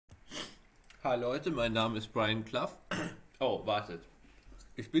Hi Leute, mein Name ist Brian Cluff. Oh, wartet.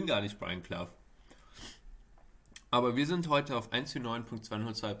 Ich bin gar nicht Brian Cluff. Aber wir sind heute auf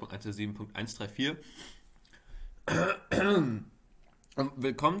 149.202.107.134. Und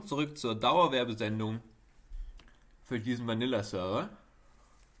willkommen zurück zur Dauerwerbesendung für diesen Vanilla-Server.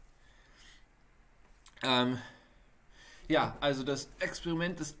 Ja, also das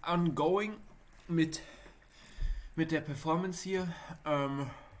Experiment ist ongoing mit der Performance hier.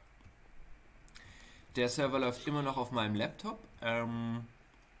 Der Server läuft immer noch auf meinem Laptop.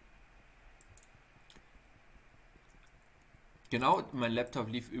 Genau, mein Laptop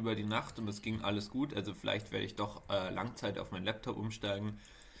lief über die Nacht und es ging alles gut. Also vielleicht werde ich doch Langzeit auf meinen Laptop umsteigen,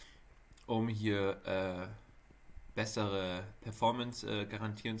 um hier bessere Performance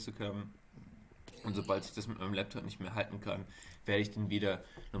garantieren zu können. Und sobald ich das mit meinem Laptop nicht mehr halten kann, werde ich den wieder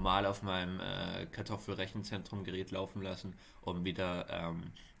normal auf meinem Kartoffelrechenzentrum-Gerät laufen lassen, um wieder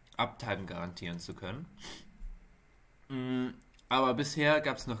Uptime garantieren zu können. Aber bisher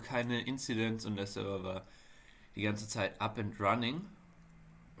gab es noch keine Incidents und der Server war die ganze Zeit up and running.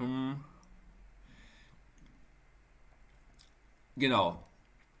 Genau.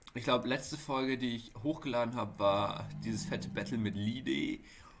 Ich glaube, letzte Folge, die ich hochgeladen habe, war dieses fette Battle mit Lide. Ich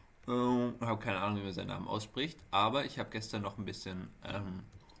habe keine Ahnung, wie man seinen Namen ausspricht, aber ich habe gestern noch ein bisschen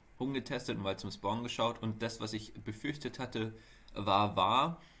rumgetestet und mal zum Spawn geschaut und das, was ich befürchtet hatte, war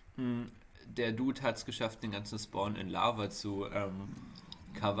wahr. Der Dude hat es geschafft, den ganzen Spawn in Lava zu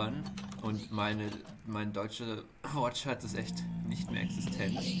covern und mein deutscher Wortschatz ist echt nicht mehr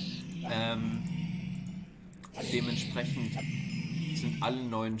existent. Dementsprechend sind alle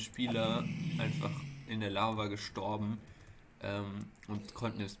neuen Spieler einfach in der Lava gestorben und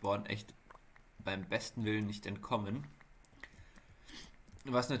konnten dem Spawn echt beim besten Willen nicht entkommen.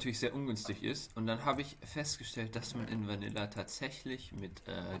 Was natürlich sehr ungünstig ist. Und dann habe ich festgestellt, dass man in Vanilla tatsächlich mit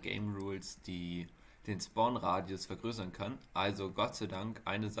Game Rules den Spawn-Radius vergrößern kann. Also Gott sei Dank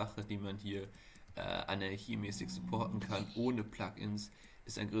eine Sache, die man hier anarchiemäßig supporten kann, ohne Plugins,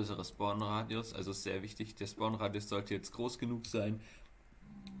 ist ein größerer Spawn-Radius. Also ist sehr wichtig. Der Spawn-Radius sollte jetzt groß genug sein,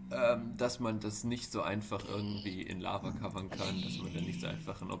 dass man das nicht so einfach irgendwie in Lava covern kann, dass man dann nicht so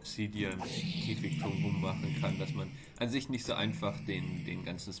einfach in Obsidian-Käfig drumherum machen kann, dass man an sich nicht so einfach den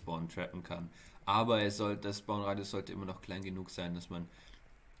ganzen Spawn trappen kann. Aber das Spawn-Radius sollte immer noch klein genug sein, dass man,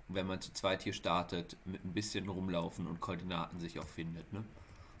 wenn man zu zweit hier startet, mit ein bisschen rumlaufen und Koordinaten sich auch findet. Ne?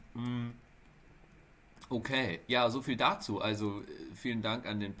 Okay, ja, so viel dazu. Also vielen Dank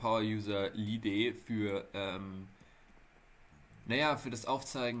an den Power-User Lide für für das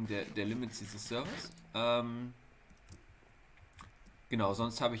Aufzeigen der Limits dieses Servers. Genau,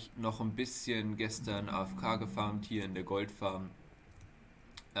 sonst habe ich noch ein bisschen gestern AFK gefarmt hier in der Goldfarm.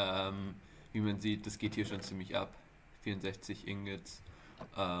 Wie man sieht, das geht hier schon ziemlich ab. 64 Ingots.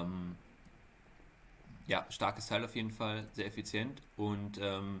 Ja, starkes Teil auf jeden Fall, sehr effizient. Und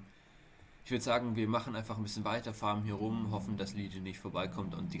ich würde sagen, wir machen einfach ein bisschen weiter, farmen hier rum, hoffen, dass Legion nicht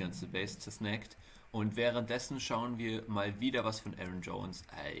vorbeikommt und die ganze Base zersnackt. Und währenddessen schauen wir mal wieder was von Aaron Jones.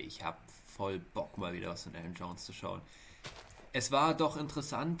 Ey, ich habe voll Bock, mal wieder was von Aaron Jones zu schauen. Es war doch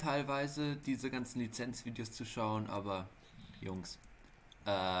interessant teilweise, diese ganzen Lizenzvideos zu schauen, aber Jungs,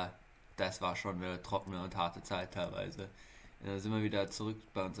 das war schon eine trockene und harte Zeit teilweise. Da sind wir wieder zurück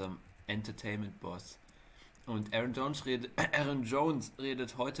bei unserem Entertainment-Boss. Und Aaron Jones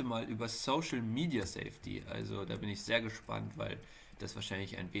redet heute mal über Social Media Safety. Also da bin ich sehr gespannt, weil das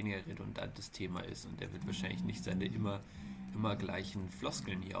wahrscheinlich ein weniger redundantes Thema ist und er wird wahrscheinlich nicht seine immer gleichen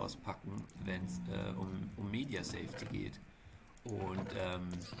Floskeln hier auspacken, wenn es um Media Safety geht. Und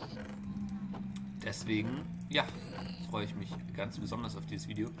deswegen, ja, freue ich mich ganz besonders auf dieses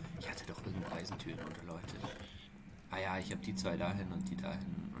Video. Ich hatte doch irgendeine Eisentüren unter Leute. Ah ja, ich habe die zwei dahin und die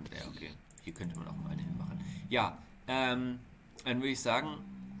dahin und ja, okay. Hier könnte man auch mal eine hinmachen. Ja, dann würde ich sagen,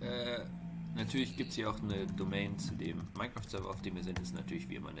 natürlich gibt es hier auch eine Domain zu dem Minecraft-Server, auf dem wir sind. Das ist natürlich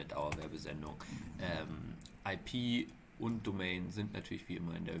wie immer eine Dauerwerbesendung. IP und Domain sind natürlich wie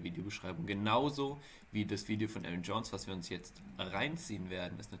immer in der Videobeschreibung. Genauso wie das Video von Aaron Jones, was wir uns jetzt reinziehen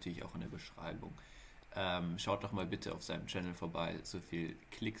werden, ist natürlich auch in der Beschreibung. Schaut doch mal bitte auf seinem Channel vorbei. So viel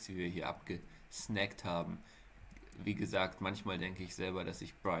Klicks, wie wir hier abgesnackt haben. Wie gesagt, manchmal denke ich selber, dass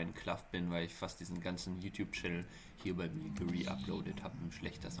ich Brian Cluff bin, weil ich fast diesen ganzen YouTube-Channel hier bei mir gere-uploadet habe in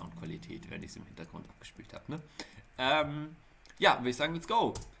schlechter Soundqualität, während ich es im Hintergrund abgespielt habe. Ne? Ja, würde ich sagen, let's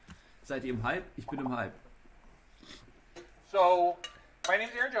go! Seid ihr im Hype? Ich bin im Hype. So, my name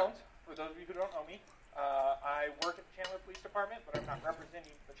is Aaron Jones, for those of you who don't know me. I work at the Chandler Police Department, but I'm not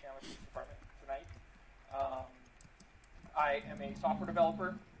representing the Chandler Police Department tonight. I am a software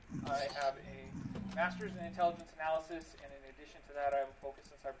developer. I have a master's in intelligence analysis, and in addition to that, I have a focus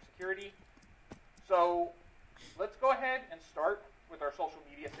in cybersecurity. So let's go ahead and start with our social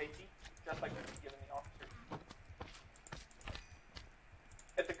media safety, just like we've given the officers.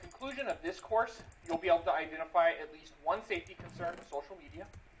 At the conclusion of this course, you'll be able to identify at least one safety concern with social media.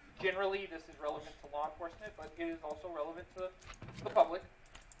 Generally, this is relevant to law enforcement, but it is also relevant to the public.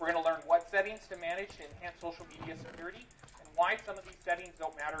 We're going to learn what settings to manage to enhance social media security and why some of these settings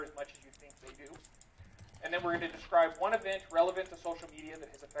don't matter as much as you think they do. And then we're going to describe one event relevant to social media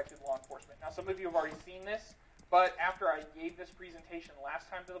that has affected law enforcement. Now, some of you have already seen this, but after I gave this presentation last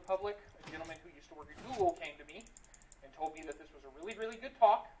time to the public, a gentleman who used to work at Google came to me and told me that this was a really, really good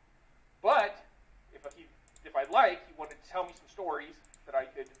talk, but if I'd like, he wanted to tell me some stories that I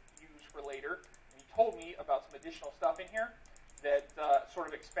could use for later. And he told me about some additional stuff in here that sort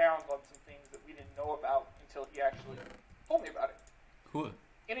of expounds on some things that we didn't know about until he actually told me about it. Cool.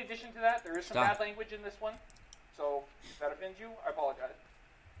 In addition to that, there is some bad language in this one, so if that offends you, I apologize.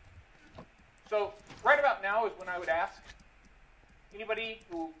 So right about now is when I would ask anybody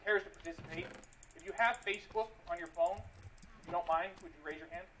who cares to participate, if you have Facebook on your phone, if you don't mind, would you raise your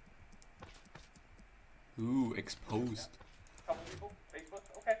hand? Ooh, exposed. Yeah. A couple people, Facebook,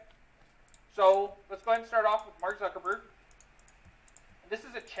 okay. So let's go ahead and start off with Mark Zuckerberg. This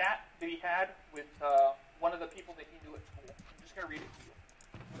is a chat that he had with one of the people that he knew at school. I'm just going to read it to you.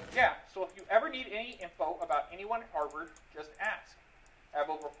 Yeah, so if you ever need any info about anyone at Harvard, just ask. I have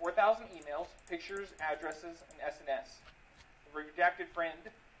over 4,000 emails, pictures, addresses, and SNS. The redacted friend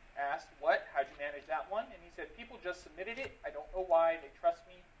asked, what? How'd you manage that one? And he said, people just submitted it. I don't know why. They trust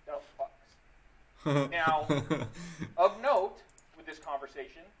me. Dumb fucks. Now, of note with this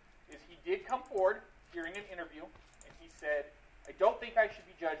conversation is he did come forward during an interview, and he said, I don't think I should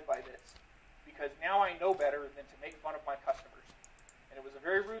be judged by this, because now I know better than to make fun of my customers. And it was a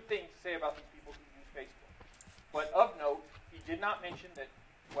very rude thing to say about these people who use Facebook. But of note, he did not mention that,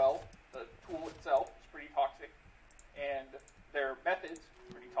 well, the tool itself is pretty toxic, and their methods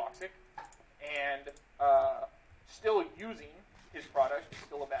are pretty toxic, and still using his product is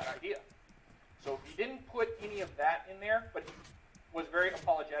still a bad idea. So he didn't put any of that in there, but he was very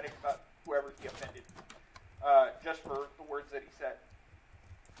apologetic about whoever he offended, just for the words that he said.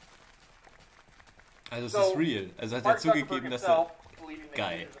 Also es So, ist real. Also hat er Mark zugegeben, Zuckerberg dass himself, er... believing that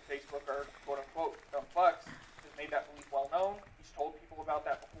Geil. users of Facebook are quote-unquote dumb fucks, has made that belief well known. He's told people about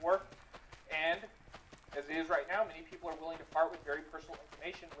that before. And, as it is right now, many people are willing to part with very personal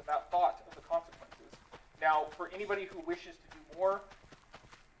information without thought of the consequences. Now, for anybody who wishes to do more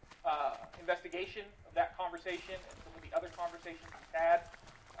investigation of that conversation and some of the other conversations he's had,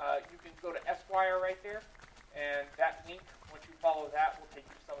 you can go to Esquire right there. And that link, once you follow that, will take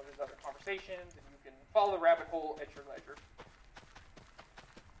you to some of his other conversations, and you can follow the rabbit hole at your leisure.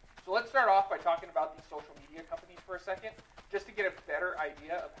 So let's start off by talking about these social media companies for a second, just to get a better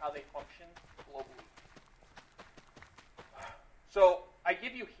idea of how they function globally. So I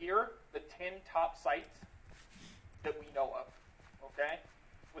give you here the 10 top sites that we know of, okay?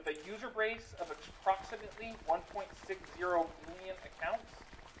 With a user base of approximately 1.60 million accounts,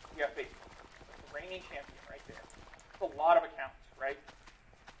 we have Facebook. That's the reigning champion right there. It's a lot of accounts, right?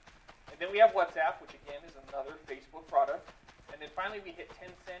 And then we have WhatsApp, which again is another Facebook product. And then finally we hit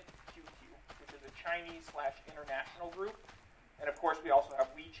Tencent QQ, which is a Chinese/international group. And of course we also have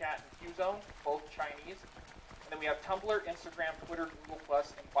WeChat and Qzone, both Chinese. And then we have Tumblr, Instagram, Twitter, Google+,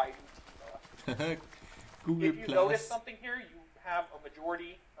 and Baidu TV. Google+. If you notice something here, you have a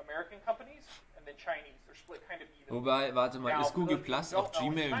majority American companies and then Chinese. They're split kind of even. Wobei, warte mal, Now, ist Google for those Plus of you auf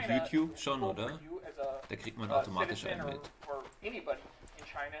who don't know, Gmail und China, YouTube it's schon, legal oder? for you as a, Da kriegt man automatisch citizen ein Bild. or anybody in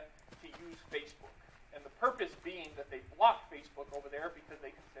China to use Facebook. And the purpose being that they block Facebook over there because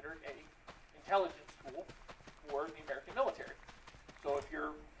they consider it a intelligence tool for the American military. So if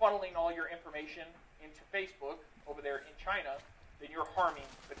you're funneling all your information into Facebook over there in China, then you're harming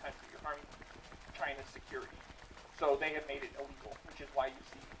the country. You're harming China's security. So they have made it illegal, which is why you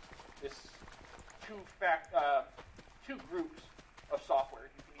see this two groups of software.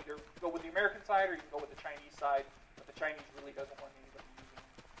 You can either go with the American side or you can go with the Chinese side, but the Chinese really doesn't want anybody using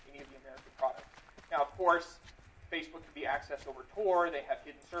any of the American products. Now, of course, Facebook can be accessed over Tor. They have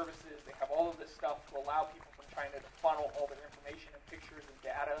hidden services. They have all of this stuff to allow people from China to funnel all their information and pictures and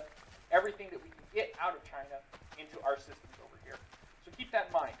data, everything that we can get out of China into our systems over here. So keep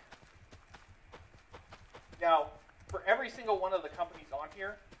that in mind. Now, for every single one of the companies on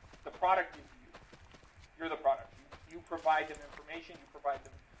here, the product is you. You're the product. You provide them information. You provide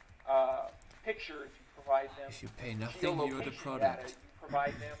them pictures. You provide them If you pay nothing, you're the geolocation data. product. You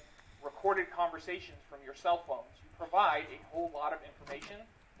provide them recorded conversations from your cell phones. You provide a whole lot of information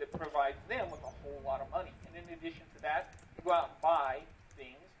that provides them with a whole lot of money. And in addition to that, you go out and buy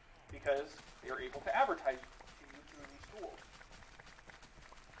things because they are able to advertise to you through these tools.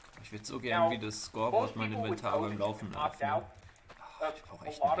 Ich würde so gern wie das Scoreboard mein Inventar beim Laufen öffnen. Ich brauche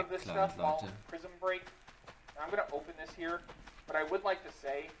echt einen Client, Leute. Prism break. Now I'm going to open this here, but I would like to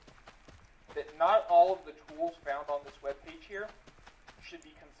say that not all of the tools found on this webpage here should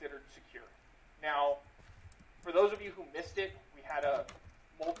be considered secure. Now, for those of you who missed it, we had a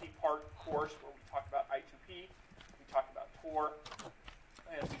multi-part course where we talked about I2P, we talked about Tor,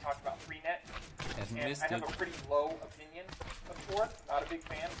 and we talked about Freenet. And I have a pretty low opinion of Tor, not a big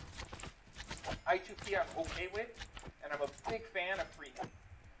fan. I2P I'm okay with, and I'm a big fan of Freenet.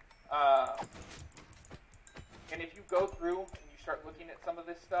 And if you go through and you start looking at some of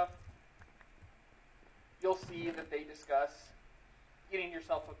this stuff, you'll see that they discuss getting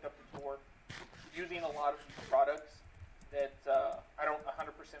yourself hooked up to Tor, using a lot of these products that I don't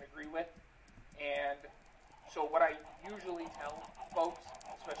 100% agree with. And so what I usually tell folks,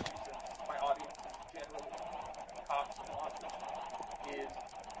 especially since my audience is generally cops and law enforcement, is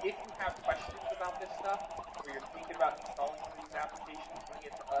if you have questions about this stuff, or you're thinking about installing one of these applications, bring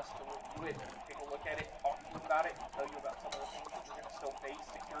it to us to review it, take a look at it, talk to you about it, and tell you about some of the things that you're going to still face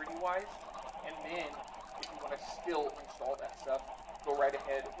security-wise. And then, if you want to still install that stuff, go right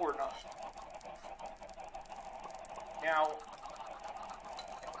ahead or not. Now,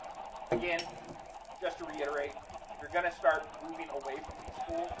 again, just to reiterate, if you're going to start moving away from these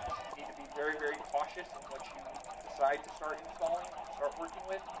tools, you need to be very, very cautious in what you decide to start installing, start working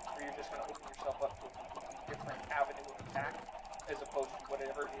with, or you're just going to open yourself up to a completely different avenue of attack as opposed to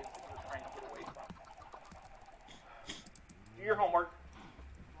whatever it is that you're trying to get away from. Do your homework,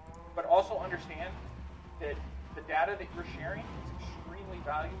 but also understand that the data that you're sharing is extremely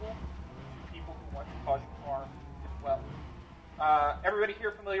valuable to people who want to cause you harm as well. Everybody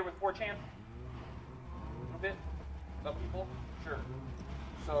here familiar with 4chan? A little bit? Some people? Sure.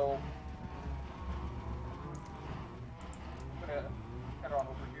 So, I'm going to head on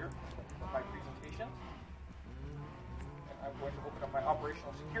over here to my presentation. And I'm going to open up my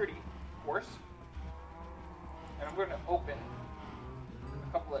operational security course. And I'm going to open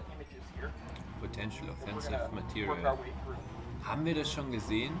a couple of images here. Potential Offensive Material. Haben wir das schon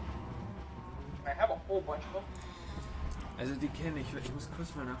gesehen? And I have a whole bunch of them. Also die kenne ich. Ich muss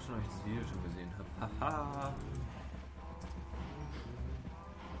kurz mal nachschauen, ob ich das Video schon gesehen habe. Haha.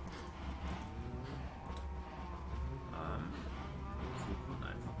 Suchen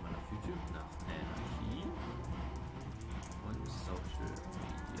einfach mal auf YouTube nach Anarchy und Social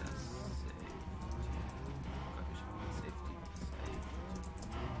Media Safety. Oh Gott, ich habe Safety gesaved.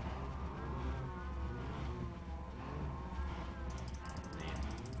 Nee,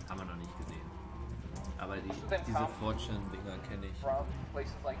 haben wir noch nicht gesehen. Aber diese 4chan-Dinger kenne ich.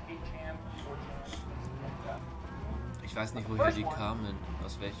 Ich weiß nicht, woher die kamen,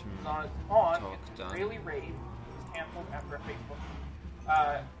 aus welchem Talk dann.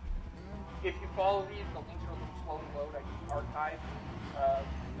 If you follow these, the links are a little slow to load. I use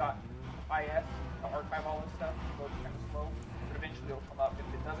archive.is to archive all this stuff. It loads kind of slow, but eventually it'll come up. If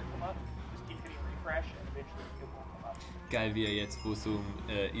it doesn't come up, just keep hitting refresh, and eventually it will come up. Geil, wie er jetzt, wo es um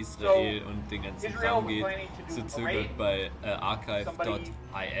Israel und den ganzen Kram geht, so zögert bei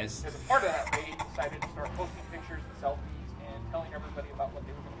archive.is. As a part of that, they decided to start posting pictures and selfies and telling everybody about what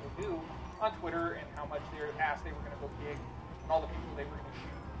they were going to go do on Twitter and how much they were asked they were going to go gig and all the people they were going to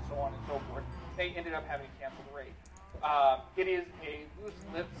shoot and so on and so forth. They ended up having to cancel the raid. It is a loose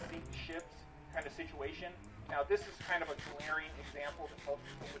lips sink ships kind of situation. Now, this is kind of a glaring example that most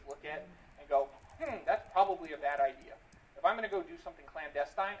people would look at and go, that's probably a bad idea. If I'm going to go do something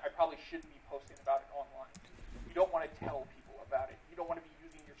clandestine, I probably shouldn't be posting about it online. You don't want to tell people about it. You don't want to be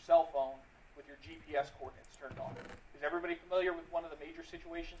using your cell phone with your GPS coordinates turned on. Is everybody familiar with one of the major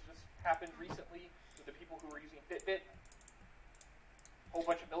situations that's happened recently with the people who were using Fitbit? A whole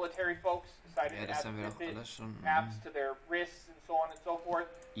bunch of military folks decided to add Fitbit apps to their wrists and so on and so forth.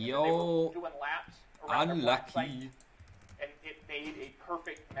 Yo, and they were doing laps around unlucky. And it made a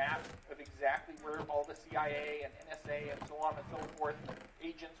perfect map of exactly where all the CIA and NSA and so on and so forth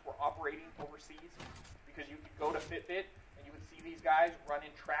agents were operating overseas, because you could go to Fitbit and you would see these guys run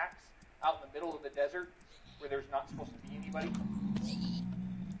in tracks out in the middle of the desert where there's not supposed to be anybody.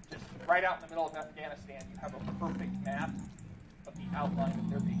 Just right out in the middle of Afghanistan, you have a perfect map of the outline of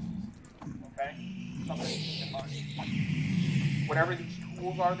their bases. Okay? Something to keep in mind. Whatever these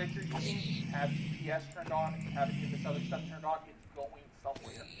tools are that you're using, you have GPS turned on, and you have any of this other stuff turned on, it's going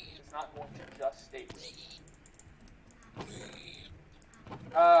somewhere. It's not going to just stay with you.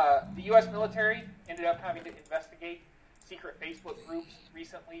 The U.S. military ended up having to investigate secret Facebook groups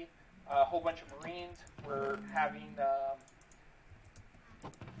recently. A whole bunch of Marines were having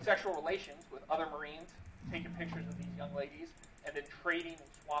sexual relations with other Marines, taking pictures of these young ladies, and then trading and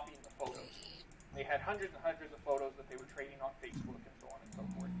swapping the photos. They had hundreds and hundreds of photos that they were trading on Facebook and so on and so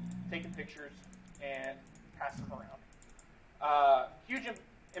forth, taking pictures and passing them around. Huge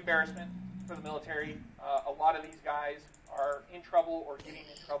embarrassment for the military. A lot of these guys are in trouble or getting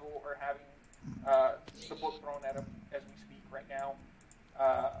in trouble or having the book thrown at them as we speak right now.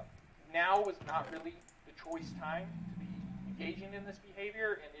 Now is not really the choice time to be engaging in this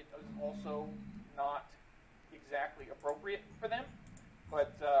behavior, and it is also not exactly appropriate for them,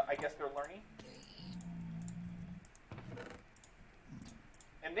 but I guess they're learning.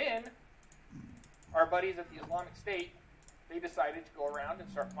 And then our buddies at the Islamic State, they decided to go around and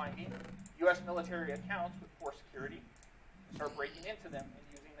start finding U.S. military accounts with poor security and start breaking into them and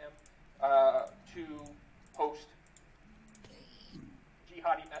using them to post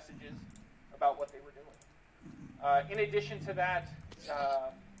jihadi messages about what they were doing. In addition to that,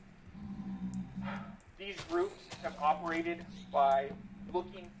 these groups have operated by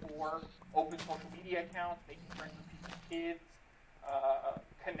looking for open social media accounts, making friends with people's kids,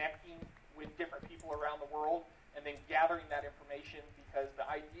 connecting with different people around the world, and then gathering that information, because the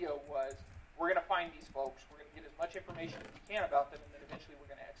idea was, we're going to find these folks, we're going to get as much information as we can about them, and then eventually we're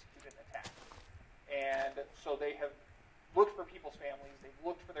going to execute an attack. And so they have looked for people's families, they've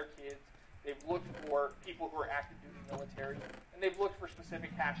looked for their kids, they've looked for people who are active duty military, and they've looked for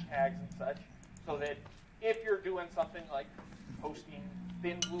specific hashtags and such, so that if you're doing something like posting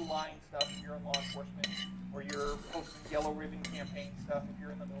thin blue line stuff if you're in law enforcement, or you're posting yellow ribbon campaign stuff if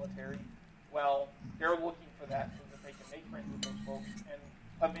you're in the military, well, they're looking for that so that they can make friends with those folks and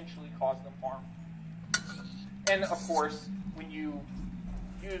eventually cause them harm. And of course, when you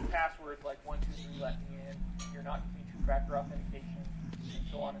use passwords like 123 let me in, you're not using two-factor authentication, and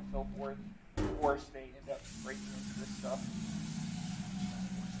so on and so forth, of course they end up breaking into this stuff.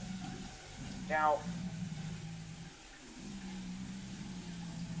 Now,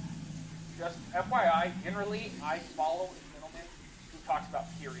 just FYI, generally I follow a gentleman who talks about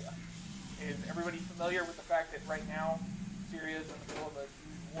Syria. Is everybody familiar with the fact that right now Syria is in the middle of a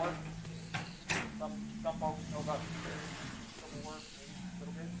huge war? Some folks know about the Civil War, maybe a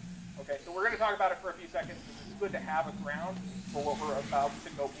little bit. Okay, so we're going to talk about it for a few seconds because it's good to have a ground for what we're about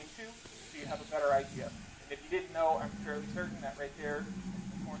to go into, so you have a better idea. And if you didn't know, I'm fairly certain that right there in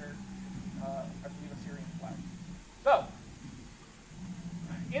the corner, I believe a Syrian flag. So,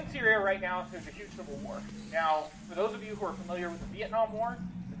 in Syria right now, there's a huge civil war. Now, for those of you who are familiar with the Vietnam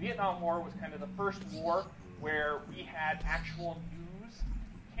War was kind of the first war where we had actual news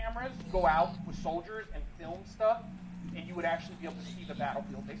cameras go out with soldiers and film stuff, and you would actually be able to see the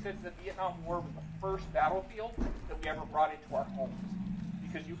battlefield. They said the Vietnam War was the first battlefield that we ever brought into our homes,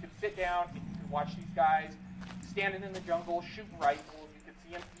 because you could sit down and you could watch these guys standing in the jungle, shooting rifles, you could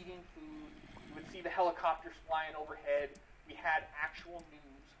see them eating food, you would see the helicopters flying overhead. We had actual news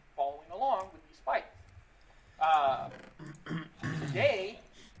following along with these fights. Today,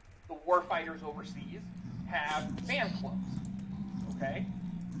 the war fighters overseas have fan clubs, okay?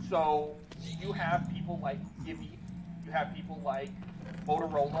 So you have people like Gibby, you have people like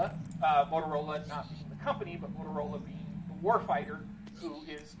Motorola, Motorola not being the company, but Motorola being the war fighter who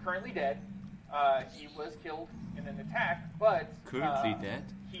is currently dead. He was killed in an attack, but currently dead?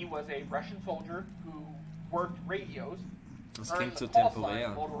 He was a Russian soldier who worked radios, Das earned klingt the so call sign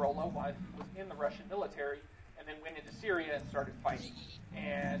temporär. Motorola while he was in the Russian military, and then went into Syria and started fighting.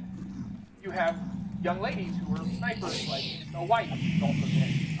 And you have young ladies who are snipers like Snow White, who's also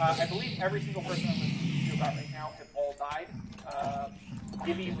dead. I believe every single person I'm going to speak to you about right now has all died.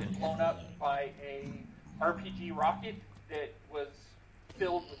 Gibby was blown up by a RPG rocket that was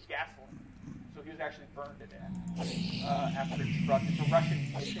filled with gasoline. So he was actually burned to death after it struck. It's a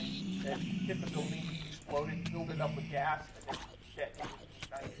Russian munition that hit the building, exploded, filled it up with gas, and then detonated.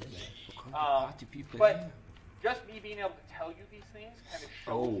 But just me being able to tell you these things kind of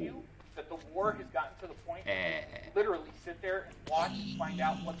shows you that the war has gotten to the point where you literally sit there and watch and find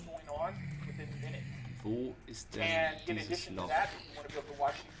out what's going on within minutes. Wo ist denn And in dieses addition to Loch? that, if you want to be able to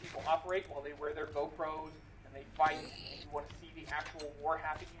watch these people operate while they wear their GoPros and they fight, and you want to see the actual war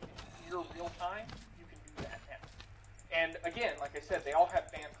happening in near real time, you can do that now. And again, like I said, they all have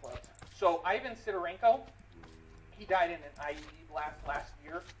fan clubs. So Ivan Sidorenko, he died in an IED blast last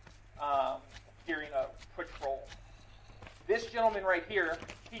year during a patrol. This gentleman right here,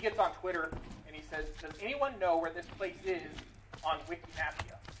 he gets on Twitter and he says, does anyone know where this place is on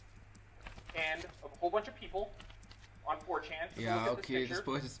Wikimapia? And a whole bunch of people on 4chan Ja, okay, das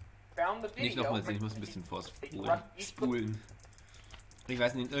brauche ich jetzt found the nicht video. nochmal sehen, ich muss ein bisschen vorspulen. Ich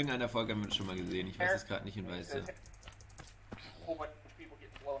weiß nicht, in irgendeiner Folge haben wir das schon mal gesehen, ich weiß es gerade nicht und weiß A whole bunch of people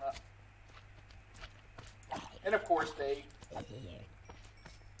And of course, they had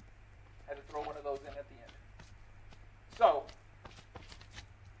to throw one of those in at the end. So,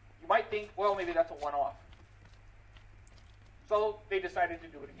 you might think, well, maybe that's a one-off. So they decided to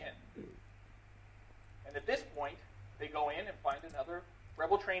do it again. And at this point, they go in and find another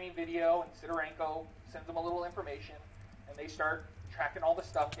Rebel training video, and Sidorenko sends them a little information, and they start tracking all the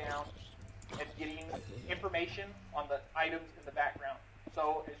stuff down and getting information on the items in the background.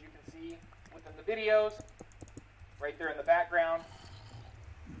 So as you can see within the videos, right there in the background,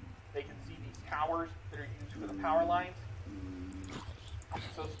 they can see these towers that are used for the power lines.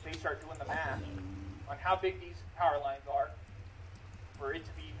 So they start doing the math on how big these power lines are for it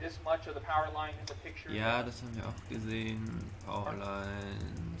to be this much of the power line in the picture. Ja, das haben wir auch gesehen.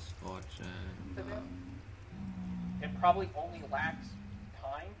 Powerlines, Fortune. It probably only lacks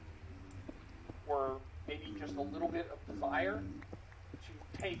time or maybe just a little bit of desire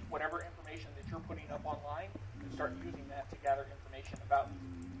to take whatever information that you're putting up online and start using that to gather information about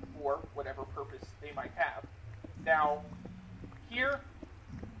you for whatever purpose they might have. Now, here,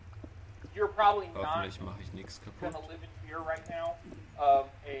 you're probably not going to live in fear right now of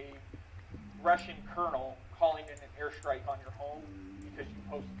a Russian colonel calling in an airstrike on your home because you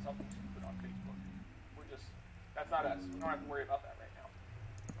posted something stupid on Facebook. That's not us. We don't have to worry about that right now.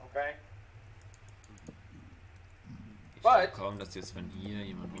 Okay? But kaum, dass jetzt von hier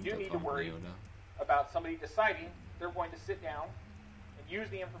jemand we do need to worry about somebody deciding they're going to sit down and use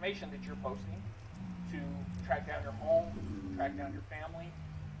the information that you're posting to track down your home, track down your family,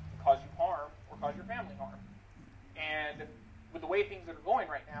 and cause you harm or cause your family harm. And with the way things are going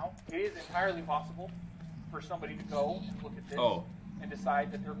right now, it is entirely possible for somebody to go and look at this and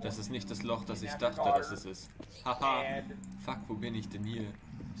decide that they're going das ist nicht das Loch, das ich dachte, dass es ist. Haha, fuck, wo bin ich denn hier?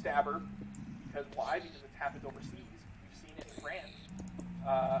 Stab her. Because why? Because it's happened overseas. We've seen it in France.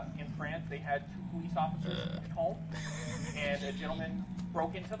 In France, they had 2 police officers at home, and a gentleman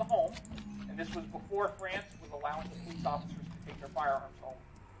broke into the home, and this was before France was allowing the police officers to take their firearms home.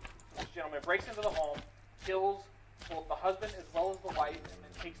 This gentleman breaks into the home, kills both the husband as well as the wife, and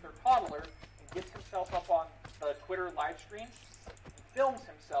then takes their toddler and gets himself up on the Twitter live stream and films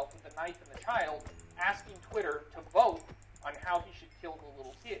himself with the knife and the child, asking Twitter to vote on how he should kill the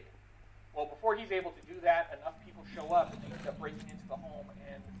little kid. Well, before he's able to do that, enough people show up and they end up breaking into the home,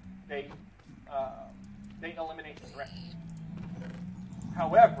 and they eliminate the threat.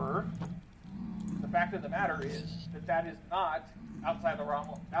 However, the fact of the matter is that that is not outside of the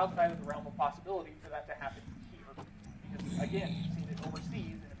realm of possibility for that to happen here. Because again, you've seen it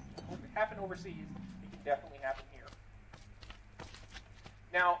overseas, and if it happened overseas, it can definitely happen here.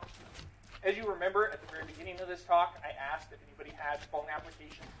 Now, as you remember at the very beginning of this talk, I asked if anybody had phone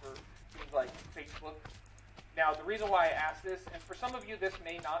applications for things like Facebook. Now, the reason why I asked this, and for some of you this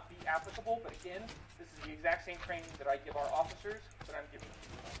may not be applicable, but again, this is the exact same training that I give our officers that I'm giving you.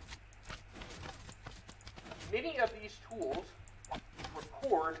 Many of these tools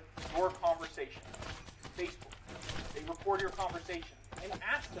record your conversation. Facebook, they record your conversation. And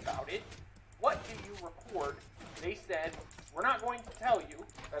asked about it, what do you record? They said, we're not going to tell you.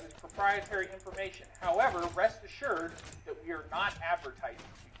 That is proprietary information. However, rest assured that we are not advertising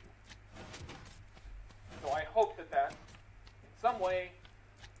to you. So I hope that that, in some way,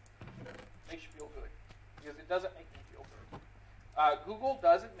 makes you feel good. Because it doesn't make me feel good. Google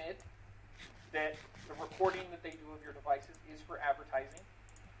does admit that the recording that they do of your devices is for advertising.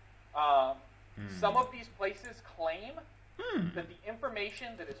 Some of these places claim that the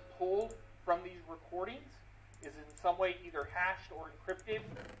information that is pulled from these recordings is in some way either hashed or encrypted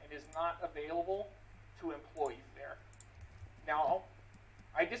and is not available to employees there. Now,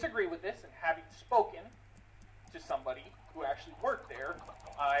 I disagree with this, and having spoken to somebody who actually worked there,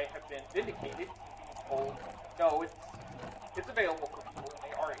 I have been vindicated and being told, no, it's available for people and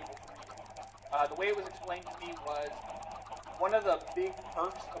they are able to read it. The way it was explained to me was one of the big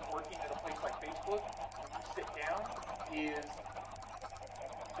perks of working at a place like Facebook when you sit down is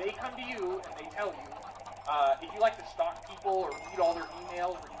they come to you and they tell you, if you like to stalk people or read all their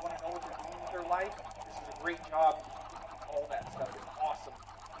emails or you want to know what they're doing with their life, this is a great job. All that stuff is awesome.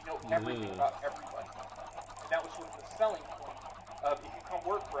 You know everything about everybody. And that was sort of the selling point of if you come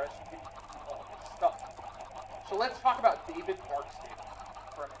work for us, you get to do all this stuff. So let's talk about David Barksdale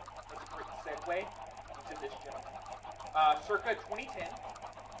for a minute. That's a great segue into this gentleman. Circa 2010,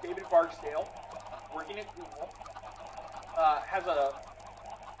 David Barksdale, working at Google, has a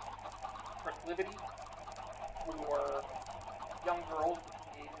proclivity for young girls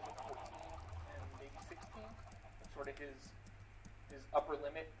between the ages of 14 and maybe 16. That's sort of his upper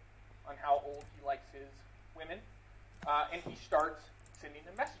limit on how old he likes his women. And he starts sending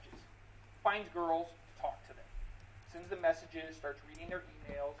them messages. Finds girls to talk to them. sends them messages, starts reading their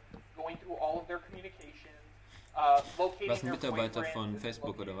emails, going through all of their communications, locating Was, ein their Mitarbeiter boyfriends, von and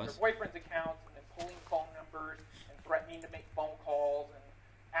Facebook oder locating was? their boyfriends' accounts, and then pulling phone numbers and threatening to make phone calls and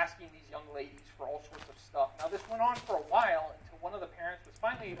asking these young ladies for all sorts of stuff. Now, this went on for a while until one of the parents was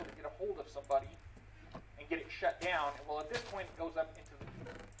finally able to get a hold of somebody and get it shut down. And well, at this point, it goes up into the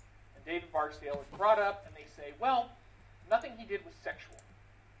news. And David Barksdale is brought up, and they say, well, nothing he did was sexual.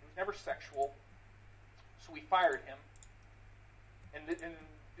 It was never sexual, so we fired him, and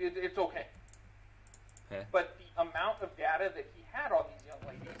it's okay. But the amount of data that he had on these young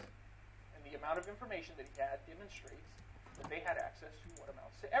ladies and the amount of information that he had demonstrates that they had access to what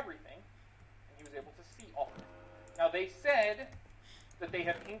amounts to everything, and he was able to see all of it. Now, they said that they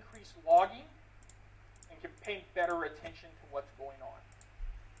have increased logging and can pay better attention to what's going on.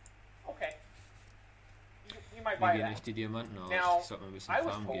 Okay. You might buy Wie gehen that. echt die Diamanten aus? Now, Ich sollte mal ein bisschen I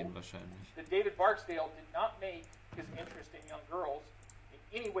was farmen told gehen wahrscheinlich. that David Barksdale did not make his interest in young girls in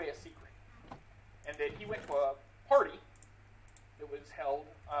any way a secret, and that he went to a party that was held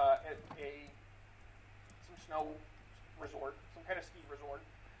at some snow resort, some kind of ski resort,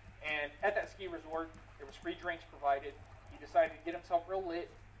 and at that ski resort there was free drinks provided. He decided to get himself real lit,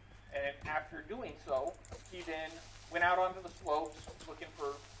 and after doing so, he then went out onto the slopes looking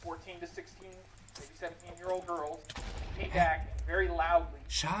for 14 to 16, maybe 17-year-old girls, came back and very loudly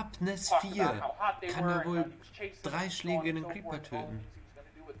Sharpness talked 4 about how hot they kann were er and how wohl he was chasing 3 them and so Schläge on in and den so Creeper forth, and all the töten. things he was going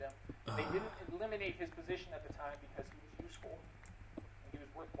to do with them. They didn't eliminate his position at the time because he was useful and he was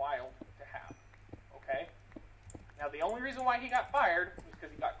worthwhile to have. Okay? Now, the only reason why he got fired was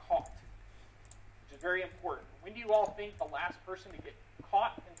because he got caught, which is very important. When do you all think the last person to get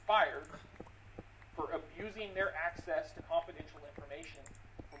caught and fired for abusing their access to confidential information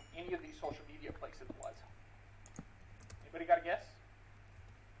from any of these social media places was? Anybody got a guess?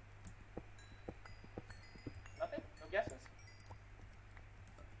 Nothing? No guesses?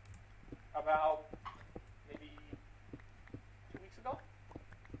 About maybe 2 weeks ago?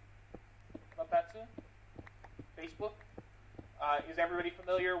 About that soon? Facebook? Is everybody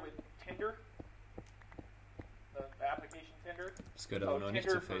familiar with Tinder? The application Tinder? Das gehört aber noch nicht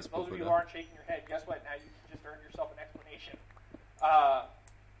Tinder, zu for Facebook, those of you who oder? aren't shaking your head, guess what? Now you can just earn yourself an explanation.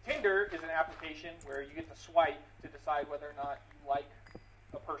 Tinder is an application where you get to swipe to decide whether or not you like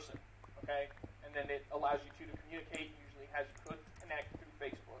a person, okay? And then it allows you to communicate, usually has you connect through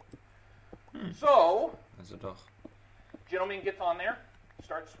Facebook. So, Also doch. gentleman gets on there,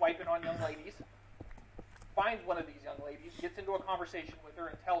 starts swiping on young ladies, finds one of these young ladies, gets into a conversation with her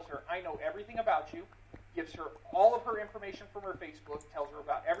and tells her, I know everything about you, gives her all of her information from her Facebook, tells her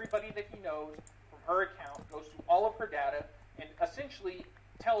about everybody that he knows from her account, goes through all of her data, and essentially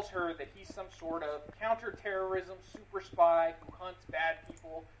tells her that he's some sort of counterterrorism super spy who hunts bad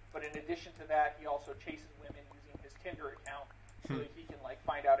people, but in addition to that, he also chases women using his Tinder account so that he can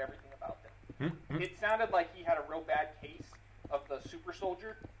find out everything about them. It sounded like he had a real bad case of the super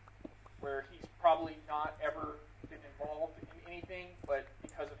soldier, where he's probably not ever been involved in anything, but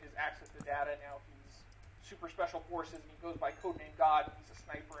because of his access to data, now he's super special forces, and he goes by codename God, and he's a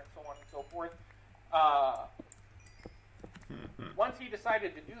sniper, and so on and so forth. Once he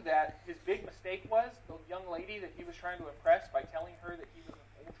decided to do that, his big mistake was the young lady that he was trying to impress by telling her that he was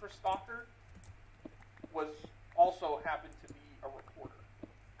an ultra stalker was also happened to be a reporter.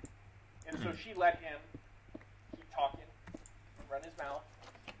 And so she let him keep talking and run his mouth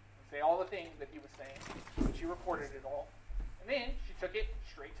and say all the things that he was saying. And she recorded it all. And then she took it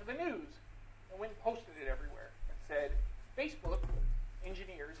straight to the news and went and posted it everywhere and said, Facebook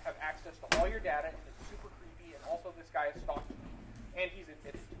engineers have access to all your data, and it's super creepy, and also this guy is stalking me. And he's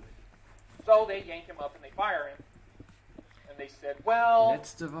admitted to it. So they yank him up and they fire him. And they said, well,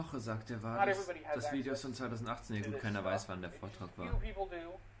 Letzte Woche, sagt er, war not das, everybody has das Video ist access von 2018. Ja to gut, this keiner stuff. weiß, wann der Maybe Vortrag just war. few people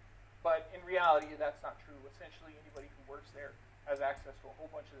do, but in reality, that's not true. Essentially, anybody who works there has access to a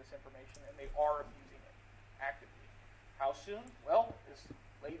whole bunch of this information, and they are abusing it actively. How soon? Well, as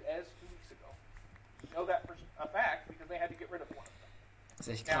late as 2 weeks ago. We know that for a fact because they had to get rid of one of them. Das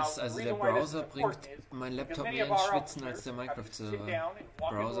ist echt krass. Also der Browser bringt mein Laptop mehr ins Schwitzen als der Minecraft-Server.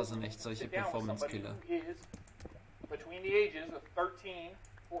 Browser sind echt solche Performance-Killer. Between the ages of 13,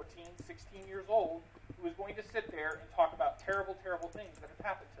 14, 16 years old, who is going to sit there and talk about terrible, terrible things that have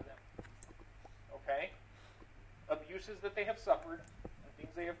happened to them. Okay? Abuses that they have suffered and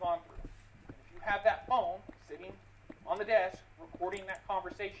things they have gone through. And if you have that phone sitting on the desk recording that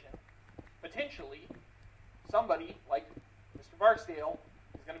conversation, potentially somebody like Mr. Barksdale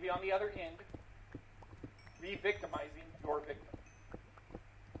is going to be on the other end re-victimizing your victim.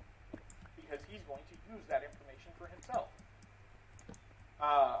 Because he's going to use that information for himself.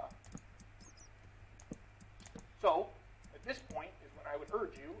 So, at this point is when I would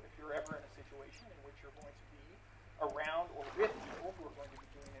urge you, if you're ever in a situation in which you're going to be around or with people who are going to be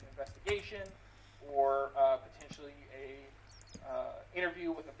doing an investigation or potentially a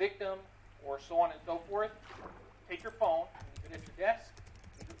interview with a victim or so on and so forth, take your phone, leave it at your desk,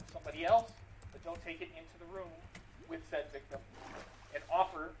 leave it with somebody else, but don't take it into the room with said victim, and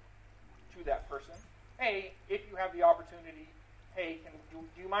offer to that person, hey, if you have the opportunity, hey,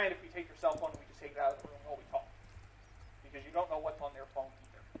 do you mind if we take your cell phone and we just take it out of the room while we talk? Because you don't know what's on their phone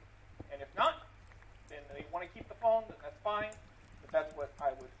either. And if not, then they want to keep the phone, then that's fine, but that's what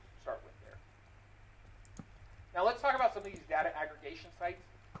I would start with there. Now let's talk about some of these data aggregation sites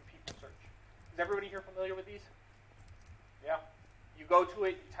and people search. Is everybody here familiar with these? Yeah? You go to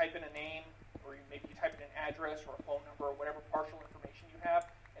it, you type in a name, or maybe you type in an address or a phone number or whatever partial information you have,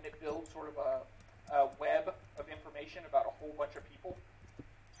 and it builds sort of a web of information about a whole bunch of people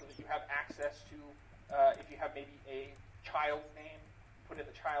so that you have access to, if you have maybe a child's name, put in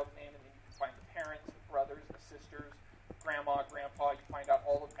the child's name, and then you can find the parents, the brothers, the sisters, grandma, grandpa. You find out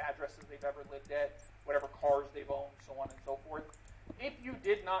all the addresses they've ever lived at, whatever cars they've owned, so on and so forth. If you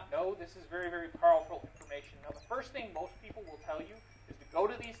did not know, this is very, very powerful information. Now, the first thing most people will tell you is to go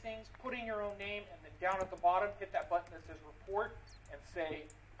to these things, put in your own name, and then down at the bottom, hit that button that says report, and say,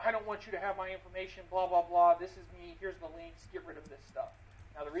 I don't want you to have my information, blah, blah, blah. This is me. Here's the links. Get rid of this stuff.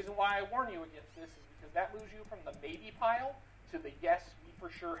 Now, the reason why I warn you against this is because that moves you from the maybe pile to the yes, we for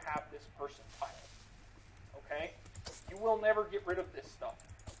sure have this person pile. Okay? You will never get rid of this stuff.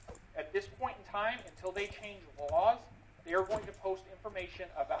 At this point in time, until they change laws, they are going to post information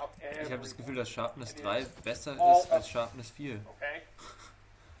about everyone. Ich habe das Gefühl, dass Sharpness 3 besser ist als Sharpness 4. Okay?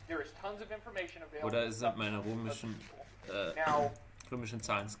 There is tons of information available. Oder sind meine römischen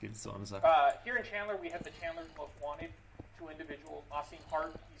Zahlenskills so angesagt? Here in Chandler, we have the Chandler's Most Wanted. Two individuals. Asim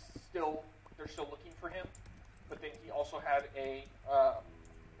Hart, they're still looking for him. But then he also had a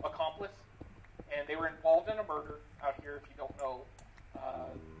accomplice, and they were involved in a murder out here. If you don't know,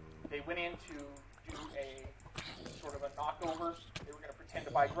 they went in to do a sort of a knockover. They were going to pretend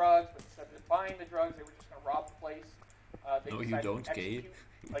to buy drugs, but instead of buying the drugs, they were just going to rob the place. They decided to execute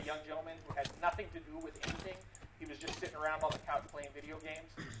a young gentleman who had nothing to do with anything. He was just sitting around on the couch playing video games,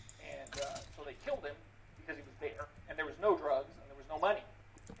 and so they killed him because he was there, and there was no drugs, and there was no money.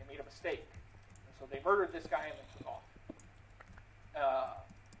 They made a mistake. And so they murdered this guy and then took off.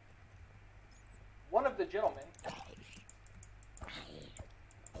 One of the gentlemen,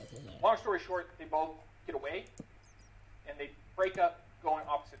 long story short, they both get away, and they break up, go in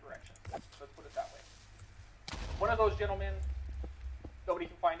opposite directions. Let's put it that way. One of those gentlemen, nobody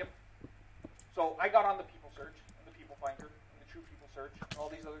can find him. So I got on the people search, and the people finder, and the true people search, and all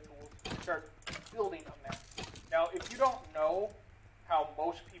these other tools, and start building a map. Now, if you don't know how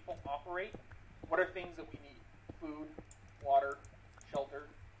most people operate, what are things that we need? Food, water, shelter,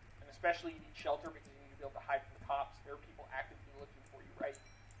 and especially you need shelter because you need to be able to hide from the cops. There are people actively looking for you, right?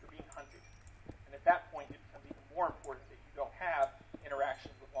 You're being hunted. And at that point, it becomes even more important that you don't have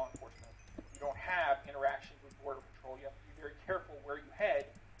interactions with law enforcement. You don't have interactions with Border Patrol. You have to be very careful where you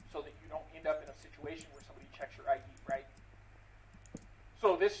head so that you don't end up in a situation where somebody checks your ID, right?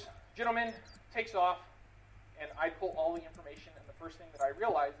 So this gentleman takes off, and I pull all the information, and the first thing that I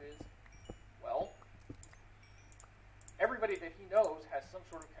realize is, well, everybody that he knows has some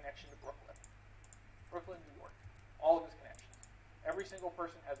sort of connection to Brooklyn. Brooklyn, New York. All of his connections. Every single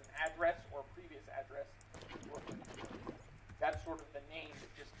person has an address or a previous address in Brooklyn, New York. That's sort of the name that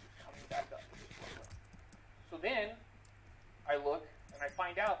just keeps coming back up. So then, I look, and I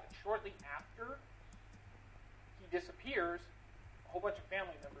find out that shortly after he disappears, a whole bunch of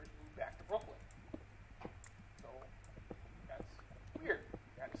family members move back to Brooklyn. So, that's weird.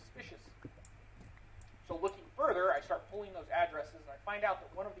 That's suspicious. So looking further, I start pulling those addresses, and I find out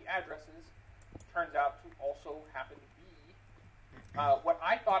that one of the addresses turns out to also happen to be what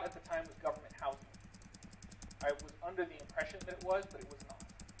I thought at the time was government housing. I was under the impression that it was, but it was not.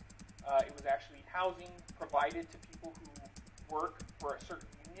 It was actually housing provided to people who work for a certain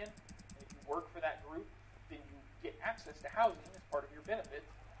union, and if you work for that group, then you get access to housing as part of your benefits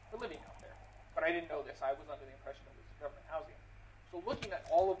for living out there. But I didn't know this. I was under the impression it was government housing. So looking at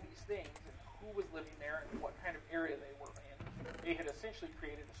all of these things and who was living there and what kind of area they were in, they had essentially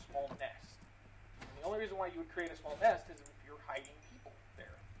created a small nest. And the only reason why you would create a small nest is if you're hiding people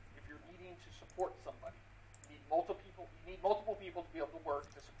there. If you're needing to support somebody. You need multiple people to be able to work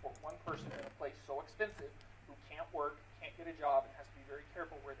to support one person in a place so expensive who can't work, can't get a job, and has to be very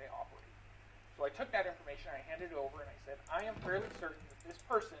careful where they operate. So I took that information, I handed it over, and I said, I am fairly certain that this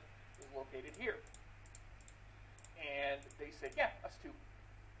person is located here. And they said, yeah, us too.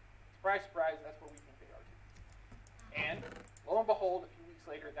 Surprise, surprise, that's where we think they are too. And lo and behold, a few weeks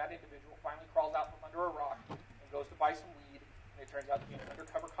later, that individual finally crawls out from under a rock and goes to buy some weed, and it turns out to be an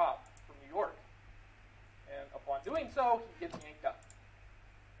undercover cop from New York. And upon doing so, he gets yanked up.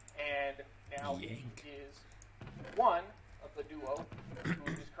 And now he is one of the duo who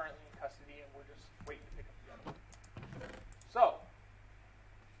is currently in custody, and we're just waiting to pick up the other one. So,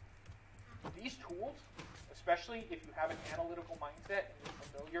 these tools, especially if you have an analytical mindset and you're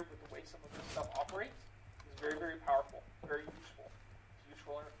familiar with the way some of this stuff operates, is very, very powerful, very useful. It's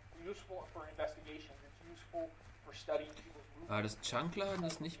useful for investigations. It's useful for studying people's movements. Aber das Chunkladen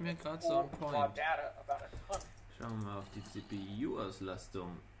ist nicht mehr gerade so on point. Schauen wir mal auf die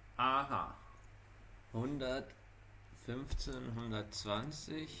CPU-Auslastung. Aha. 115,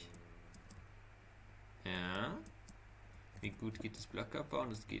 120. Ja. Wie gut geht das Blöckabbau?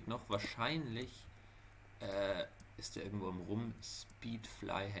 Und es geht noch. Wahrscheinlich ist er irgendwo im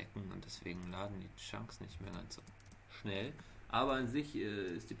Rum-Speed-Fly-Hacken und deswegen laden die Chunks nicht mehr ganz so schnell. Aber an sich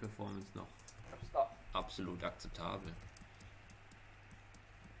ist die Performance noch absolut akzeptabel.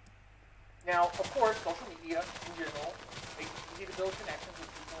 Now, of course, social media in general makes it easy to build connections with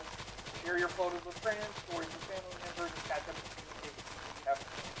people, share your photos with friends, stories with family members, and catch up with people you have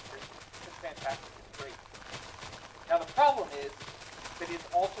experience. It's fantastic. It's great. Now, the problem is that it's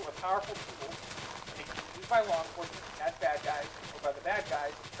also a powerful tool and it can be used by law enforcement as bad guys or by the bad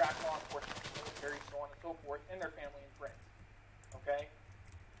guys to track law enforcement, military, so on and so forth, and their family and friends. Okay?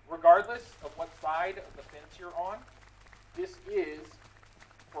 Regardless of what side of the fence you're on, this is,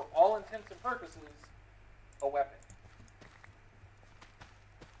 for all intents and purposes, a weapon.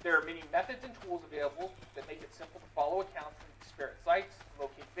 There are many methods and tools available that make it simple to follow accounts from disparate sites,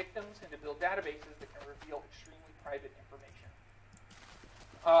 locate victims, and to build databases that can reveal extremely private information.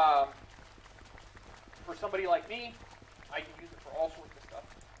 For somebody like me, I can use it for all sorts of stuff.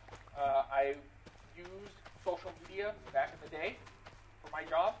 I used social media back in the day for my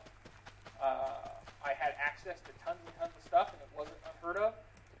job. I had access to tons and tons of stuff, and it wasn't unheard of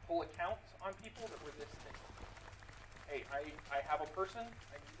to pull accounts on people that were this thick. Hey, I have a person,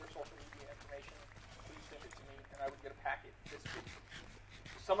 I need their social media information, please send it to me, and I would get a packet this big.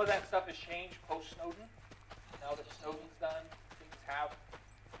 Some of that stuff has changed post-Snowden. Now that Snowden's done, things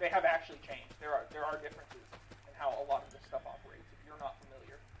have actually changed. There are differences in how a lot of this stuff operates if you're not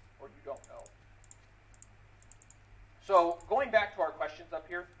familiar or you don't know. So going back to our questions up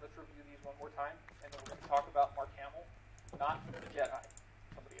here, let's review these one more time, and then we're going to talk about Mark Hamill, not the Jedi,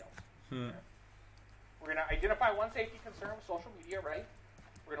 somebody else. We're going to identify one safety concern with social media, right?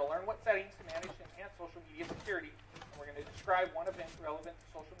 We're going to learn what settings to manage to enhance social media security, and we're going to describe one event relevant to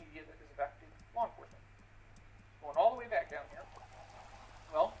social media that has affected law enforcement. Going all the way back down here.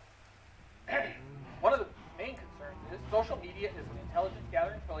 Well, one of the main concerns is social media is an intelligence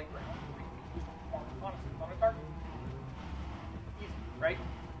gathering playground where you can use to perform reconnaissance on a target. Easy, right?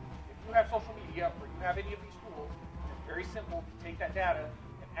 If you have social media or you have any of these tools, it's very simple to take that data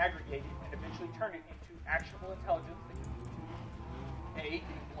and aggregate it and eventually turn it into actionable intelligence that can lead to A,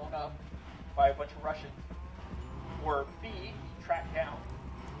 getting blown up by a bunch of Russians, or B, be tracked down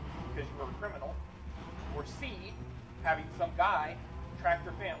because you were a criminal, or C, having some guy track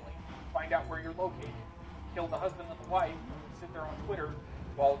your family, find out where you're located, kill the husband and the wife, and sit there on Twitter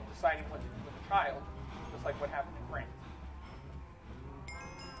while deciding what to do with the child, just like what happened in France.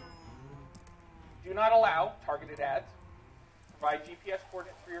 Do not allow targeted ads. Provide GPS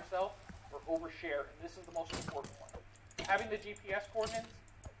coordinates for yourself or overshare, and this is the most important one. Having the GPS coordinates,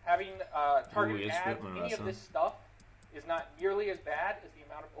 having targeted ads, any of this stuff is not nearly as bad as the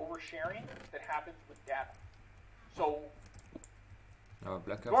amount of oversharing that happens with data. So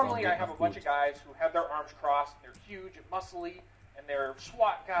normally I have a bunch of guys who have their arms crossed, and they're huge and muscly, and they're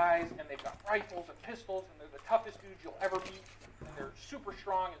SWAT guys, and they've got rifles and pistols, and they're the toughest dudes you'll ever meet, and they're super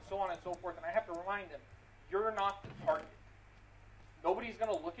strong, and so on and so forth, and I have to remind them, you're not the target. Nobody's going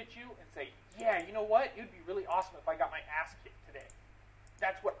to look at you and say, yeah, you know what? It would be really awesome if I got my ass kicked today.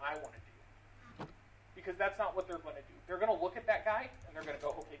 That's what I want to do. Because that's not what they're going to do. They're going to look at that guy, and they're going to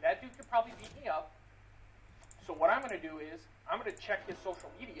go, okay, that dude could probably beat me up. So what I'm going to do is, I'm going to check his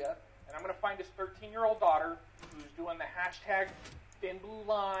social media, and I'm going to find his 13-year-old daughter who's doing the hashtag thin blue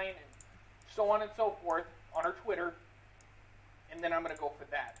line and so on and so forth on her Twitter, and then I'm going to go for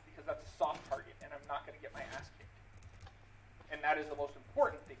that because that's a soft target, and I'm not going to get my ass kicked. And that is the most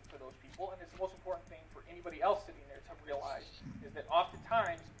important thing for those people, and it's the most important thing for anybody else sitting there to realize, is that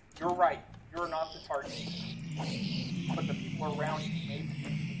oftentimes, you're right, you're not the target, but the people around you may be.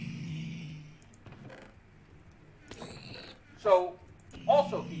 So,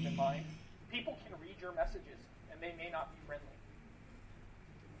 also keep in mind, people can read your messages, and they may not be friendly.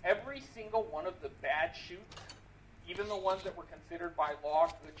 Every single one of the bad shoots even the ones that were considered by law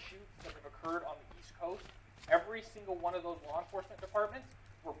good shoots that have occurred on the East Coast, every single one of those law enforcement departments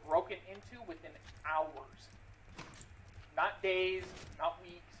were broken into within hours. Not days, not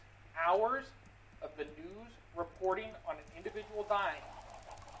weeks, hours of the news reporting on an individual dying.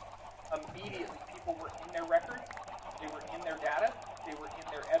 Immediately, people were in their records, they were in their data, they were in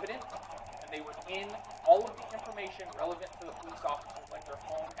their evidence, and they were in all of the information relevant to the police officers, like their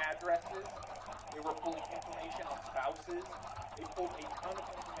home addresses. They were pulling information on spouses. They pulled a ton of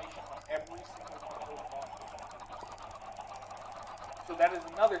information on every single one of those law enforcement. So that is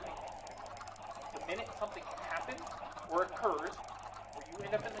another thing. The minute something happens or occurs, where you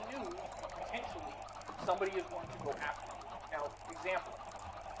end up in the news, potentially somebody is going to go after you. Now, example.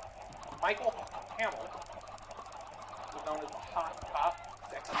 Michael Hamill was known as the hot cop,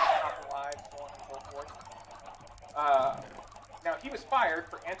 sexiest cop alive, so on and so forth. Now, he was fired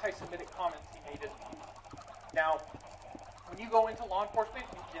for anti-Semitic comments he made as a youth. Now, when you go into law enforcement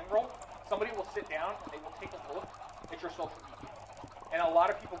in general, somebody will sit down and they will take a look at your social media. And a lot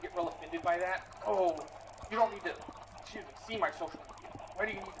of people get real offended by that. Oh, you don't need to, see my social media. Why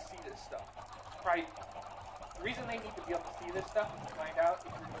do you need to see this stuff? Right? The reason they need to be able to see this stuff is to find out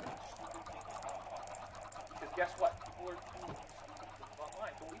if you're doing stupid things online. Because guess what? People are doing stupid things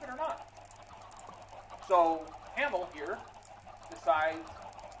online, believe it or not. So Hamill here decides,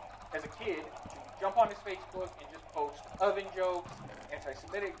 as a kid, to jump on his Facebook and just post oven jokes,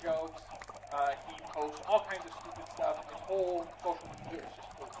 anti-Semitic jokes. He posts all kinds of stupid stuff. His whole social media is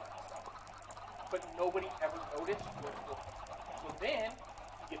just full of that stuff. But nobody ever noticed or looked. So then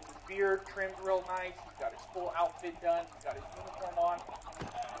he gets his beard trimmed real nice. He's got his full outfit done. He's got his uniform on. He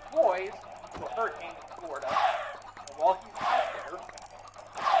deploys to a hurricane in Florida. And while he's out there,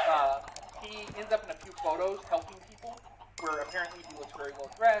 he ends up in a few photos helping people, where apparently he looks very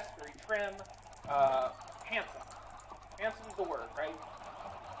well dressed, very trim, handsome. Handsome is the word, right?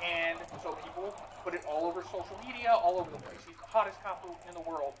 And so people put it all over social media, all over the place. He's the hottest cop in the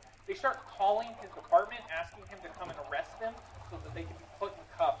world. They start calling his department, asking him to come and arrest them so that they can be put in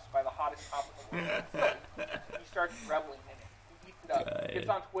cuffs by the hottest cop in the world. So he starts reveling in it. He eats it up. Gets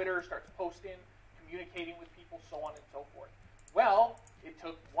on Twitter, starts posting, communicating with people, so on and so forth. Well, it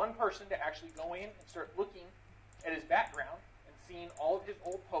took one person to actually go in and start looking at his background and seeing all of his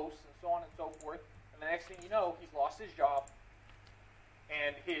old posts and so on and so forth. And the next thing you know, he's lost his job.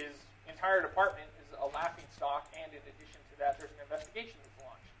 And his entire department is a laughingstock, and in addition to that, there's an investigation that's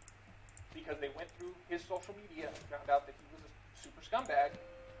launched. Because they went through his social media and found out that he was a super scumbag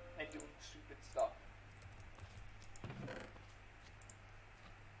and doing stupid stuff.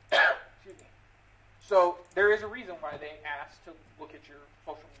 Excuse me. So there is a reason why they asked to look at your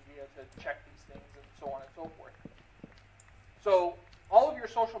social media to check these things and so on and so forth. So all of your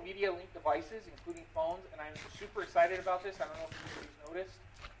social media linked devices, including phones, and I'm super excited about this. I don't know if anybody's noticed,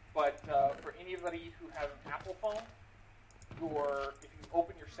 but for anybody who has an Apple phone, if you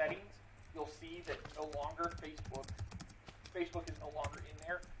open your settings, you'll see that no longer Facebook is no longer in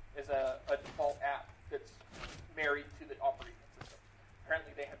there as a default app that's married to the operating system.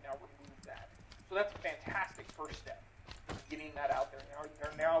 Apparently they have now removed that. So that's a fantastic first step, getting that out there.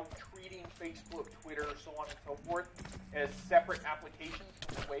 They're now treating Facebook, Twitter, so on and so forth as separate applications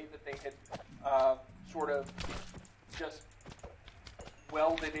in the way that they had sort of just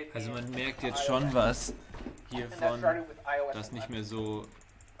welded it Also in. man merkt jetzt schon was hiervon, dass nicht mehr so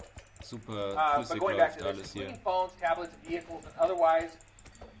super flüssig läuft alles hier. Phones, tablets, vehicles, and otherwise,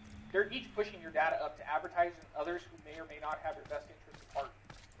 they're each pushing your data up to advertise and others who may or may not have your best interests at heart.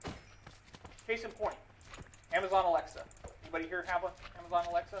 Case in point, Amazon Alexa. Anybody here have an Amazon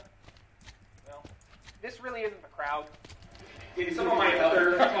Alexa? No. This really isn't the crowd. In some of my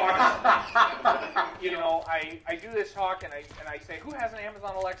other talks, I do this talk and I say, who has an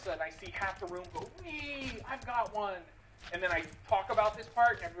Amazon Alexa? And I see half the room go, me, I've got one. And then I talk about this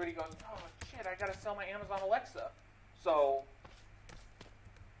part and everybody goes, oh shit, I gotta sell my Amazon Alexa. So,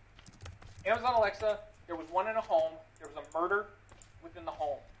 Amazon Alexa, there was one in a home, there was a murder within the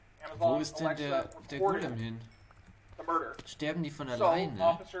home. Amazon Wo ist denn der Golem hin? The murder. Sterben die von So alleine?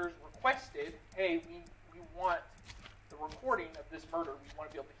 officers requested, hey, we want the recording of this murder. We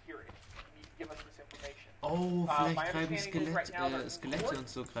want to be able to hear it. You need to give us this information. Oh, vielleicht greifen Skelette und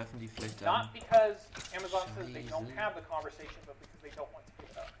so greifen die vielleicht an. Not because Amazon says they don't have the conversation, but because they don't want to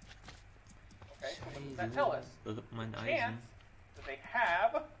give it up. Okay, so what does that tell us? Mein Chance that they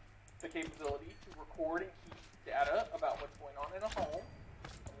have the capability to record and keep data about what's going on in a home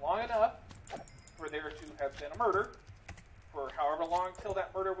long enough for there to have been a murder, for however long till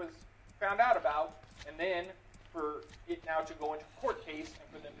that murder was found out about, and then for it now to go into a court case and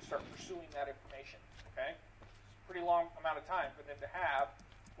for them to start pursuing that information. Okay? pretty long amount of time for them to have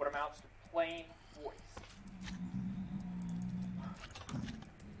what amounts to plain voice.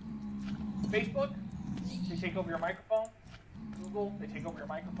 Facebook, they take over your microphone. Google, they take over your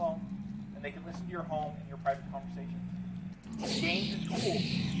microphone, and they can listen to your home and your private conversations. Games and tools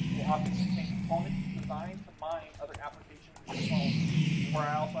will often contain components designed to mine other applications of your phone, where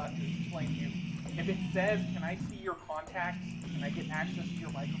I also have to explain to you. If it says, can I see your contacts, can I get access to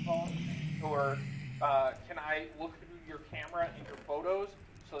your microphone, or can I look through your camera and your photos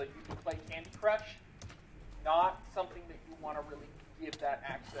so that you can play Candy Crush, not something that you want to really give that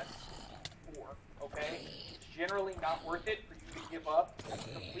access for, okay? It's generally not worth it for you to give up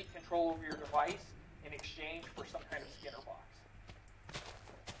complete control over your device in exchange for some kind of Skinner box.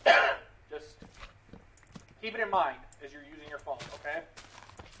 Just keep it in mind as you're using your phone, okay?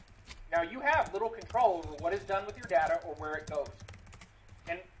 Now, you have little control over what is done with your data or where it goes.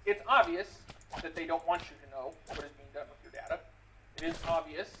 And it's obvious that they don't want you to know what is being done with your data. It is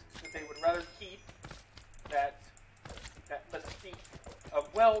obvious that they would rather keep that mystique of,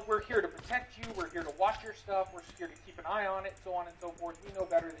 well, we're here to protect you, we're here to watch your stuff, we're here to keep an eye on it, so on and so forth. We know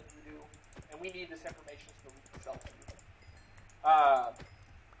better than you do, and we need this information so that we can sell to you.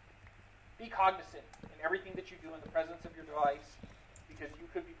 Be cognizant in everything that you do in the presence of your device, because you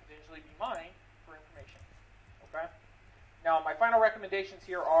could potentially be mined for information. Okay? Now, my final recommendations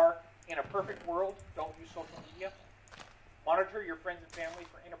here are, in a perfect world, don't use social media. Monitor your friends and family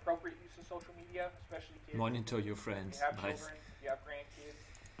for inappropriate use of social media, especially kids. Monitor your friends. You have Nice. children, you have grandkids.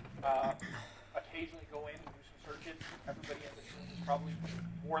 Occasionally go in and do some searches. Everybody in this room is probably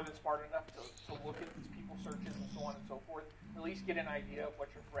more than smart enough to look at these people's searches and so on and so forth. At least get an idea of what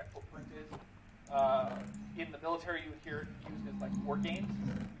your threat footprint is. In the military, you would hear it used as like war games.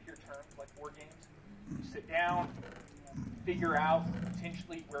 You hear terms like war games. You sit down, figure out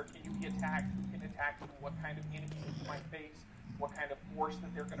potentially where can you be attacked, who can attack you, what kind of enemy you might face, what kind of force that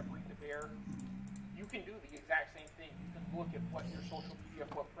they're going to bring to bear. You can do the exact same thing. You can look at what your social media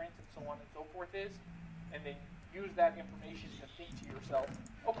footprint and so on and so forth is, and then use that information to think to yourself,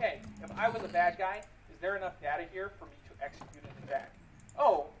 okay, if I was a bad guy, is there enough data here for me to execute an attack?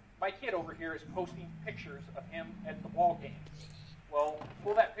 Oh, my kid over here is posting pictures of him at the ball game. Well,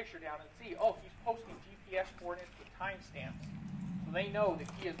 pull that picture down and see, oh, he's posting GPS coordinates with timestamps. So they know that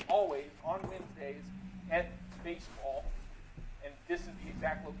he is always on Wednesdays at baseball, and this is the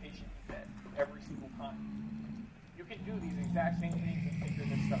exact location he's at every single time. You can do these exact same things and figure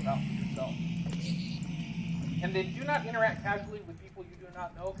this stuff out for yourself. And then do not interact casually with people you do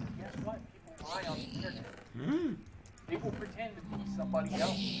not know, because guess what? People lie on the internet. They will pretend to be somebody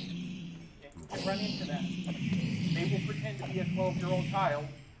else. And you can run into that. They will pretend to be a 12-year-old child,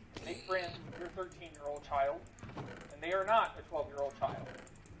 make friends with your 13-year-old child, and they are not a 12-year-old child.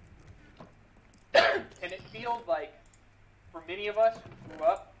 And it feels like, for many of us who grew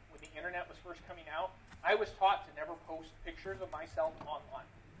up when the internet was first coming out, I was taught to never post pictures of myself online.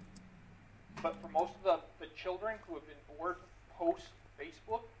 But for most of the children who have been born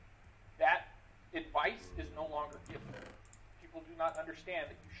post-Facebook, that advice is no longer given. People do not understand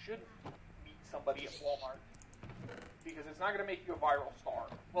that you shouldn't meet somebody at Walmart because it's not going to make you a viral star.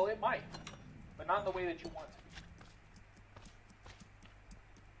 Well, it might, but not in the way that you want to.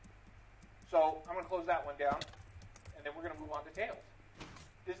 So I'm going to close that one down, and then we're going to move on to Tails.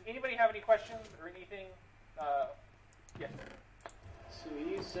 Does anybody have any questions or anything? Yes. So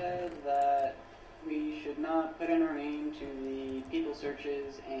you said that we should not put in our name to the people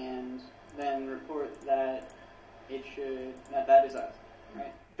searches and then report that that is us,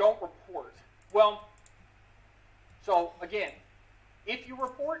 right? Don't report. Well, so again, if you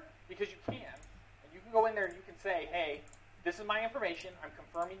report, because you can, and you can go in there and you can say, hey, this is my information, I'm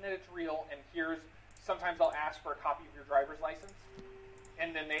confirming that it's real, and sometimes I'll ask for a copy of your driver's license,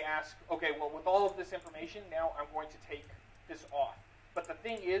 and then they ask, okay, well, with all of this information, now I'm going to take this off. But the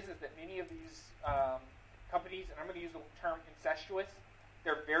thing is that many of these companies, and I'm going to use the term incestuous,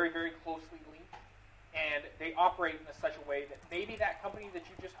 they're very, very closely linked, and they operate in such a way that maybe that company that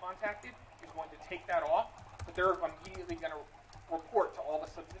you just contacted is going to take that off, but they're immediately going to report to all the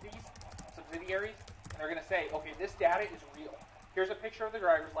subsidiaries, and they're going to say, okay, this data is real. Here's a picture of the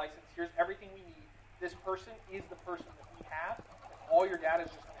driver's license. Here's everything we need. This person is the person that we have, and all your data is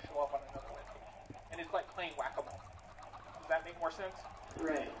just going to show up on another webpage. And it's like playing whack-a-mole. Does that make more sense?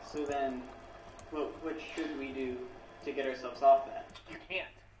 Right. So then, what should we do to get ourselves off that? You can't.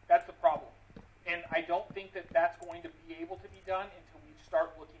 That's the problem. And I don't think that that's going to be able to be done until we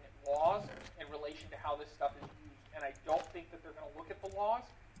start looking at laws in relation to how this stuff is used. And I don't think that they're going to look at the laws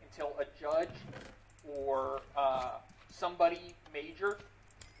until a judge or somebody major,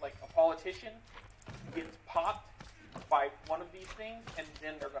 like a politician, gets popped by one of these things, and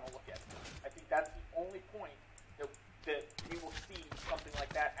then they're going to look at it. I think that's the only point that we will see something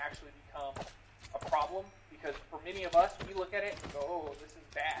like that actually become a problem, because for many of us, we look at it and go, oh, this is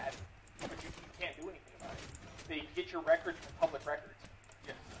bad, but you can't do anything about it. They get your records from public records.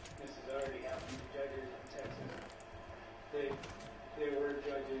 Yes. This has already happened to judges in Texas. They were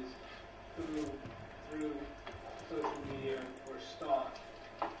judges who, through social media, were stalked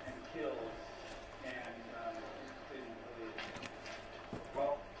and killed, and didn't believe it.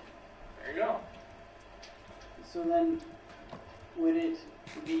 Well, there you go. So then, would it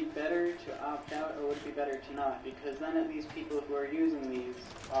be better to opt out, or would it be better to not? Because then at least people who are using these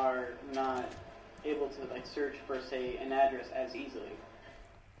are not able to like search for, say, an address as easily.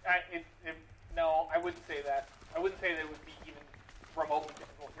 No, I wouldn't say that. I wouldn't say that it would be even remotely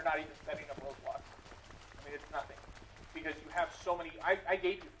difficult. You're not even setting up roadblocks. I mean, it's nothing. Because you have so many. I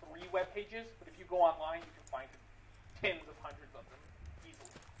gave you 3 web pages, but if you go online, you can find tens of hundreds of them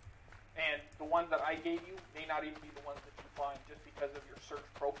easily. And the ones that I gave you may not even be the ones that you find just because of your search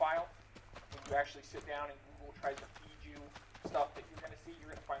profile. When you actually sit down and Google tries to feed you stuff that you're going to see,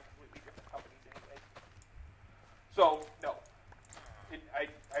 you're going to find completely different companies anyway. So, no.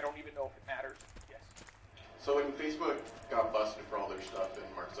 I don't even know if it matters. Yes. So when Facebook got busted for all their stuff and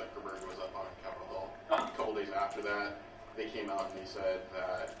Mark Zuckerberg was up on Capitol Hill, a couple days after that, they came out and they said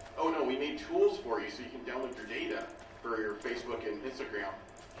that, oh no, we made tools for you so you can download your data for your Facebook and Instagram.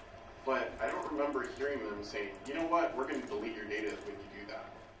 But I don't remember hearing them saying, you know what, we're going to delete your data when you do that.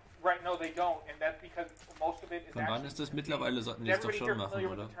 Right, no, they don't, and that's because most of it is Von wann ist das? Mittlerweile sollten die es doch schon machen,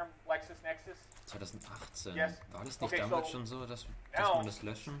 oder? 2018. Yes. War das nicht Okay, damals so schon so, dass now, man das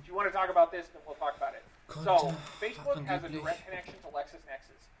löschen? If you want to talk about this, then we'll talk about it. So, Facebook has a angeblich. direct connection to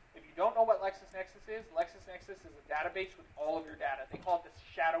LexisNexis. If you don't know what LexisNexis is a database with all of your data. They call it the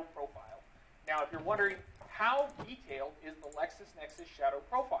shadow profile. Now, if you're wondering, how detailed is the LexisNexis shadow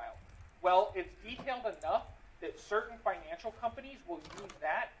profile? Well, it's detailed enough that certain financial companies will use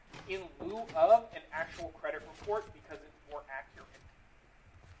that in lieu of an actual credit report because it's more accurate.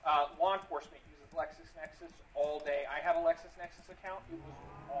 Law enforcement uses LexisNexis all day. I had a LexisNexis account. It was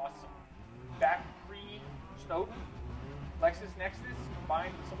awesome. Back pre-Snowden, LexisNexis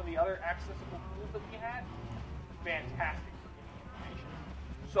combined with some of the other accessible tools that we had, fantastic for getting information.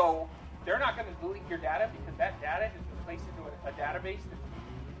 So they're not going to delete your data because that data has been placed into a database that's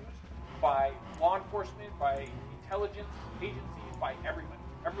used by law enforcement, by intelligence agencies, by everybody.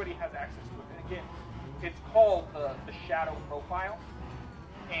 Everybody has access to it. And again, it's called the shadow profile.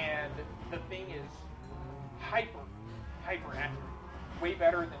 And the thing is hyper accurate. Way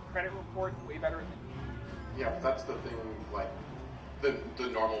better than credit reports, way better than... Yeah, but that's the thing, like, the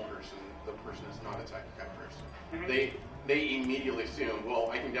normal person, the person that's not a tech kind of person, Mm-hmm. they immediately assume,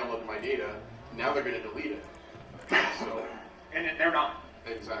 well, I can download my data, now they're going to delete it. So, And they're not.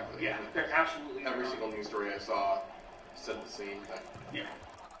 exactly. Yeah, they're absolutely Every not. single news story I saw said the same thing. Yeah.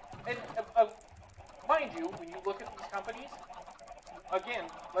 And mind you, when you look at these companies, again,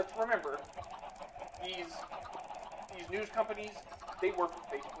 let's remember, these news companies, they work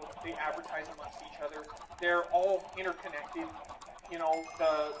with Facebook, they advertise amongst each other, they're all interconnected. You know,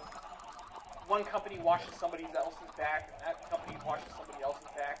 the one company washes somebody else's back, and that company washes somebody else's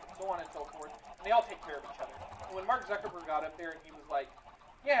back, and so on and so forth, and they all take care of each other. And when Mark Zuckerberg got up there and he was like,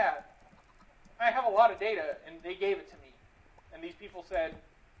 yeah, I have a lot of data, and they gave it to me. And these people said,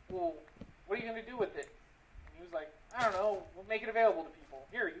 well, what are you going to do with it? And he was like, I don't know, we'll make it available to people.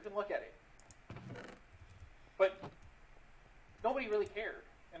 Here, you can look at it. But nobody really cared,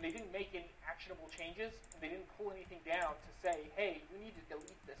 and they didn't make any actionable changes, and they didn't pull anything down to say, hey, we need to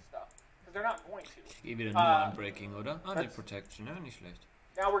delete this stuff, because they're not going to. Ich gehe wieder nur an Breaking, oder? Ah, ne, that's- Protection, ja, nicht schlecht.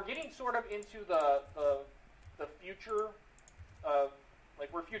 Now we're getting sort of into the future of,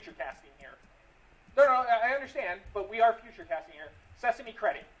 like, we're future casting here. No, I understand, but we are future casting here. Sesame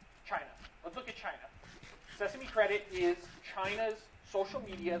Credit, China. Let's look at China. Sesame Credit is China's social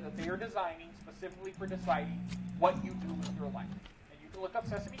media that they are designing specifically for deciding what you do with your life. And you can look up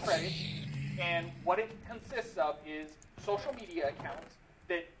Sesame Credit, and what it consists of is social media accounts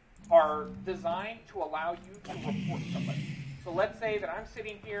that are designed to allow you to report somebody. So let's say that I'm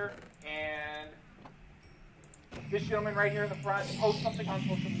sitting here and this gentleman right here in the front posts something on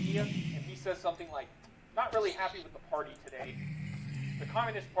social media, and he says something like, not really happy with the party today. The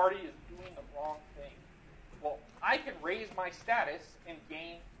Communist Party is doing the wrong thing. Well, I can raise my status and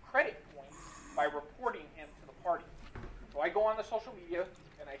gain credit points by reporting him to the party. So I go on the social media,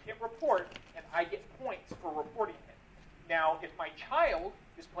 and I hit report, and I get points for reporting him. Now, if my child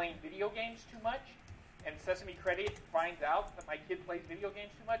is playing video games too much, and Sesame Credit finds out that my kid plays video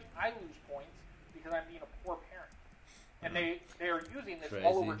games too much, I lose points because I'm being a poor parent. And they are using this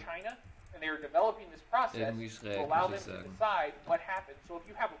all over China, and they are developing this process to allow them to decide what happens. So if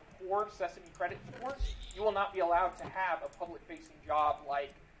you have a poor Sesame credit score, you will not be allowed to have a public-facing job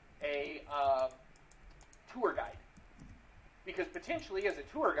like a tour guide. Because potentially, as a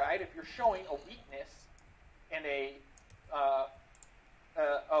tour guide, if you're showing a weakness and a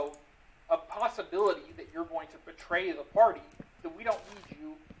possibility that you're going to betray the party, then we don't need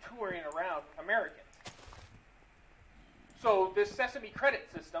you touring around Americans. So this Sesame credit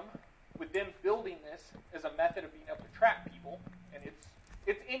system, with them building this as a method of being able to track people, and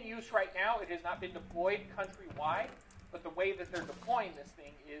it's in use right now. It has not been deployed countrywide, but the way that they're deploying this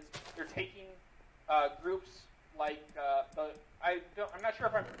thing is they're taking groups like I'm not sure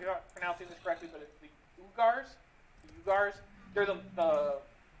if I'm pronouncing this correctly, but it's the Uyghurs. The Uyghurs, they're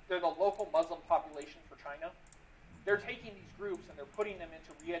the local Muslim population for China. They're taking these groups and they're putting them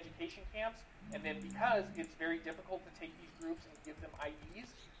into re-education camps, and then because it's very difficult to take these groups and give them IDs,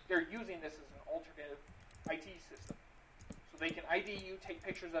 they're using this as an alternative IT system. So they can ID you, take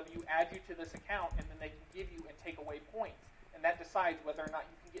pictures of you, add you to this account, and then they can give you and take away points. And that decides whether or not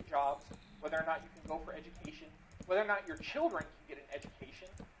you can get jobs, whether or not you can go for education, whether or not your children can get an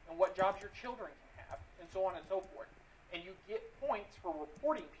education, and what jobs your children can have, and so on and so forth. And you get points for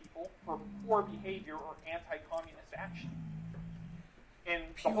reporting people for poor behavior or anti-communist action.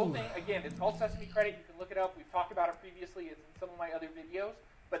 And the whole thing, again, it's called Sesame Credit. You can look it up. We've talked about it previously. It's in some of my other videos.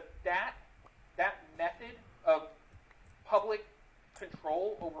 But that method of public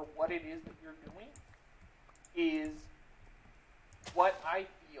control over what it is that you're doing is what I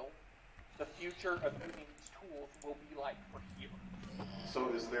feel the future of using these tools will be like for here. So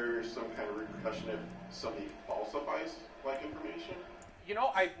is there some kind of repercussion if somebody falsifies like information? You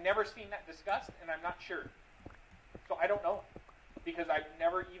know, I've never seen that discussed, and I'm not sure. So I don't know, because I've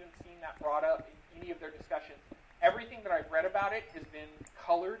never even seen that brought up in any of their discussions. Everything that I've read about it has been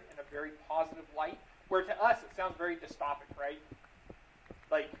colored in a very positive light, where to us it sounds very dystopic, right?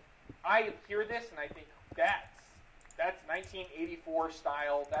 Like, I hear this and I think, that's 1984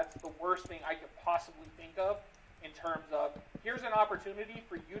 style, that's the worst thing I could possibly think of in terms of, here's an opportunity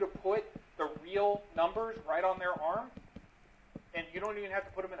for you to put the real numbers right on their arm, and you don't even have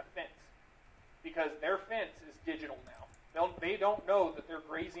to put them in a fence, because their fence is digital now. They don't know that they're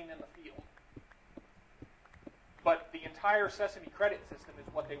grazing in the field. But the entire Sesame credit system is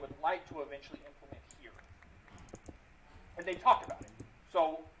what they would like to eventually implement here. And they talked about it.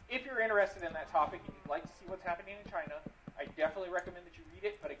 So if you're interested in that topic and you'd like to see what's happening in China, I definitely recommend that you read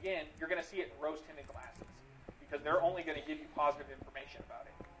it. But again, you're going to see it in rose-tinted glasses, because they're only going to give you positive information about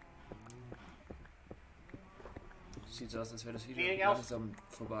it. Sieht so aus, als wäre das Video langsam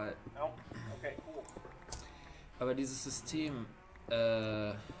vorbei. No? Okay, cool. Aber dieses System,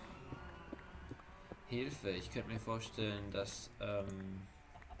 Hilfe, ich könnte mir vorstellen, dass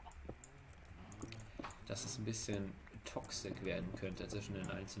es ein bisschen toxisch werden könnte zwischen den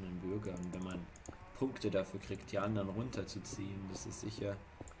einzelnen Bürgern, wenn man Punkte dafür kriegt, die anderen runterzuziehen. Das ist sicher,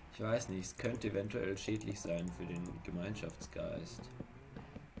 ich weiß nicht, es könnte eventuell schädlich sein für den Gemeinschaftsgeist.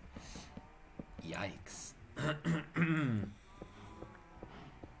 Yikes.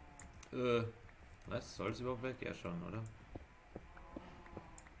 Was? Soll es überhaupt weg? Ja schon, oder?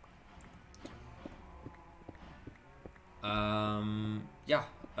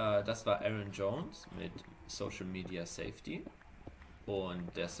 Das war Aaron Jones mit Social Media Safety.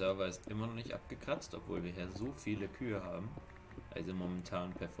 Und der Server ist immer noch nicht abgekratzt, obwohl wir hier so viele Kühe haben. Also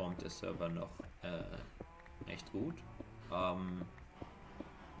momentan performt der Server noch echt gut.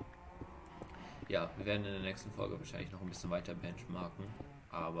 Ja, wir werden in der nächsten Folge wahrscheinlich noch ein bisschen weiter benchmarken,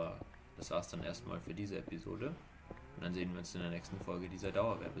 aber das war's dann erstmal für diese Episode und dann sehen wir uns in der nächsten Folge dieser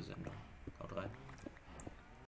Dauerwerbesendung.